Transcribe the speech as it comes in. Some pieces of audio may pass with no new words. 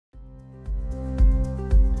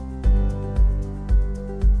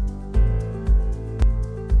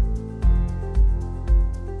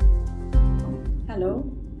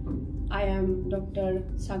Dr.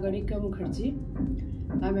 Sagarika Mukherjee.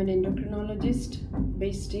 I'm an endocrinologist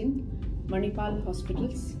based in Manipal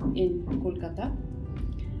Hospitals in Kolkata.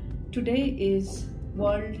 Today is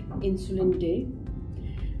World Insulin Day.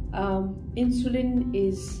 Insulin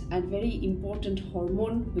is a very important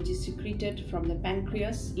hormone which is secreted from the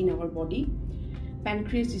pancreas in our body.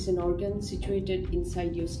 Pancreas is an organ situated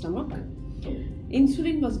inside your stomach.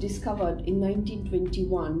 Insulin was discovered in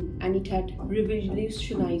 1921 and it had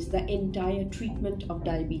revolutionized the entire treatment of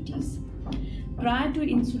diabetes. Prior to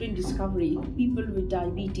insulin discovery, people with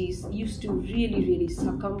diabetes used to really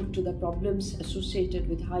succumb to the problems associated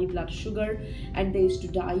with high blood sugar, and they used to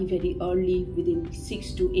die very early, within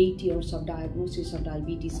 6 to 8 years of diagnosis of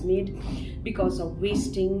diabetes made, because of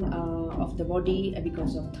wasting of the body,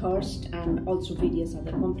 because of thirst, and also various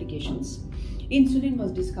other complications. Insulin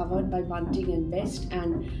was discovered by Bunting and Best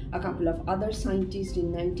and a couple of other scientists in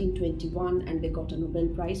 1921, and they got a Nobel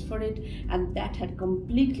Prize for it, and that had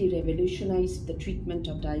completely revolutionized the treatment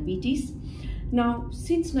of diabetes. Now,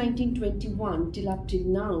 since 1921 till up till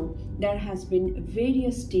now, there has been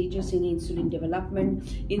various stages in insulin development.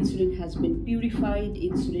 Insulin has been purified.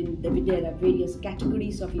 There are various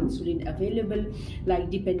categories of insulin available, like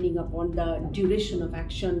depending upon the duration of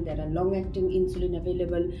action. There are long-acting insulin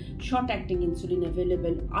available, short-acting insulin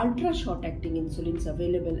available, ultra-short-acting insulins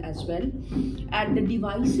available as well. And the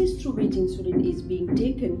devices through which insulin is being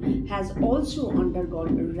taken has also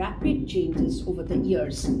undergone rapid changes over the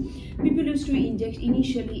years. People used to inject,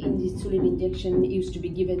 initially in insulin injection used to be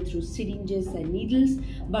given through syringes and needles,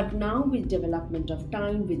 but now with development of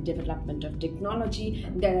time, with development of technology,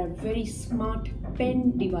 there are very smart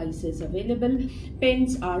pen devices available.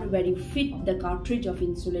 Pens are where you fit the cartridge of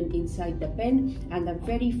insulin inside the pen, and a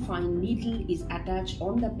very fine needle is attached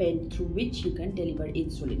on the pen through which you can deliver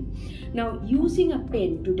insulin. Now, using a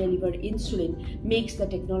pen to deliver insulin makes the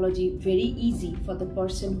technology very easy for the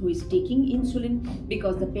person who is taking insulin,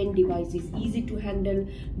 because the pen device is easy to handle.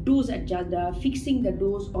 Fixing the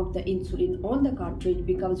dose of the insulin on the cartridge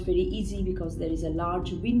becomes very easy, because there is a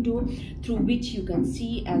large window through which you can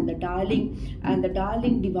see, and the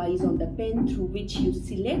dialing device on the pen through which you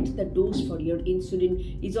select the dose for your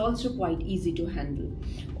insulin is also quite easy to handle.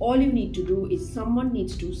 All you need to do is someone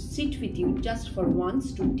needs to sit with you just for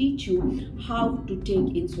once to teach you how to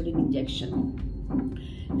take insulin injection.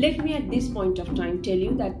 Let me at this point of time tell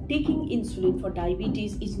you that taking insulin for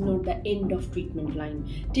diabetes is not the end of treatment line.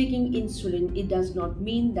 Taking insulin, it does not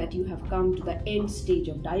mean that you have come to the end stage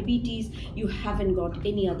of diabetes. You haven't got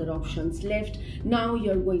any other options left. Now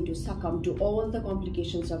you're going to succumb to all the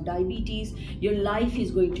complications of diabetes. Your life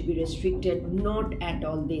is going to be restricted. Not at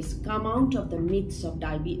all this. Come out of the myths of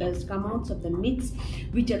diabetes, come out of the myths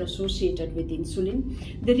which are associated with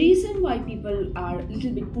insulin. The reason why people are a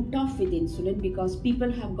little bit put off with insulin, because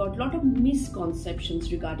people have got a lot of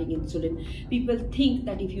misconceptions regarding insulin. People think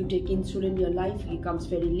that if you take insulin, your life becomes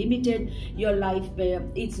very limited, your life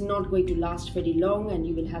it's not going to last very long, and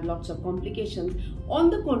you will have lots of complications. On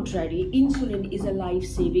the contrary, insulin is a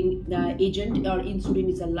life-saving agent, or insulin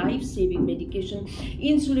is a life-saving medication.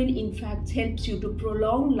 Insulin in fact helps you to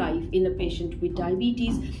prolong life in a patient with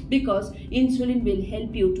diabetes, because insulin will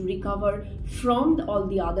help you to recover from all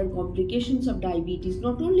the other complications of diabetes.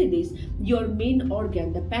 Not only this, your main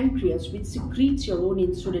organ, the pancreas, which secretes your own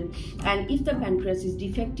insulin, and if the pancreas is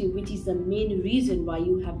defective, which is the main reason why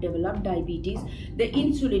you have developed diabetes, the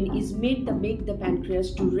insulin is made to make the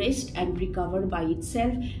pancreas to rest and recover by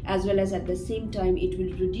itself, as well as at the same time it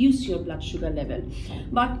will reduce your blood sugar level.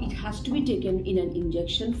 But it has to be taken in an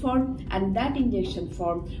injection form, and that injection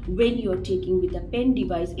form, when you are taking with a pen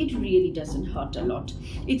device, it really doesn't hurt a lot.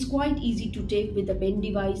 It's quite easy to take with a pen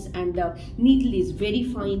device, and the needle is very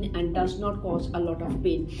fine and does not cause a lot of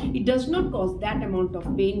pain. It does not cause that amount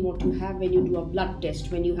of pain what you have when you do a blood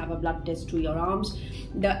test. When you have a blood test to your arms,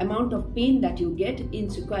 the amount of pain that you get in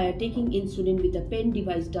taking insulin with a pen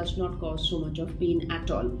device does not cause so much of pain at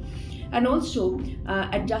all. And also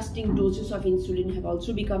adjusting doses of insulin have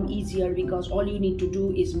also become easier, because all you need to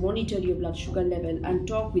do is monitor your blood sugar level and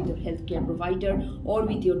talk with your healthcare provider or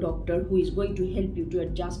with your doctor, who is going to help you to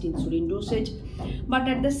adjust insulin dosage. But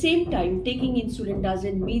at the same time, taking insulin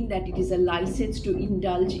doesn't mean that it is a license to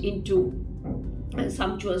indulge into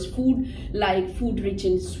sumptuous food, like food rich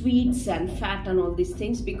in sweets and fat and all these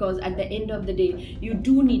things, because at the end of the day you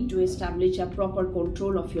do need to establish a proper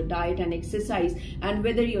control of your diet and exercise. And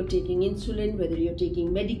whether you're taking insulin, whether you're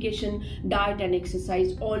taking medication, diet and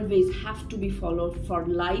exercise always have to be followed for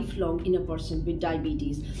lifelong in a person with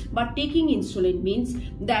diabetes. But taking insulin means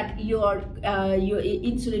that your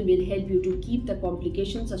insulin will help you to keep the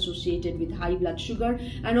complications associated with high blood sugar,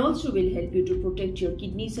 and also will help you to protect your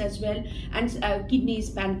kidneys as well. And kidneys,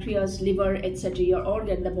 pancreas, liver, etc., your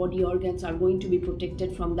the body organs are going to be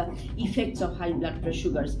protected from the effects of high blood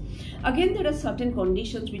sugars. Again, there are certain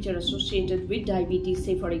conditions which are associated with diabetes.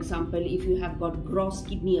 Say for example, if you have got gross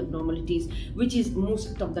kidney abnormalities, which is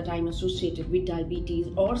most of the time associated with diabetes,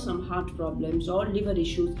 or some heart problems or liver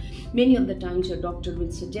issues, many of the times your doctor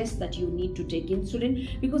will suggest that you need to take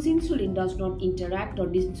insulin, because insulin does not interact, or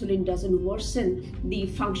insulin doesn't worsen the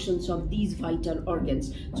functions of these vital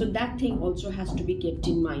organs. So that thing also has to be kept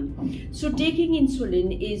in mind. So taking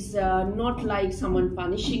insulin is not like someone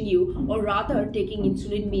punishing you, or rather taking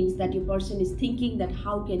insulin means that your person is thinking that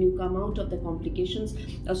how can you come out of the complications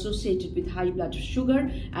associated with high blood sugar,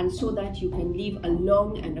 and so that you can live a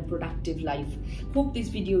long and a productive life. Hope this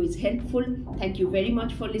video is helpful. Thank you very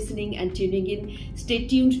much for listening and tuning in. Stay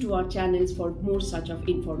tuned to our channels for more such of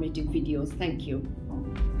informative videos. Thank you.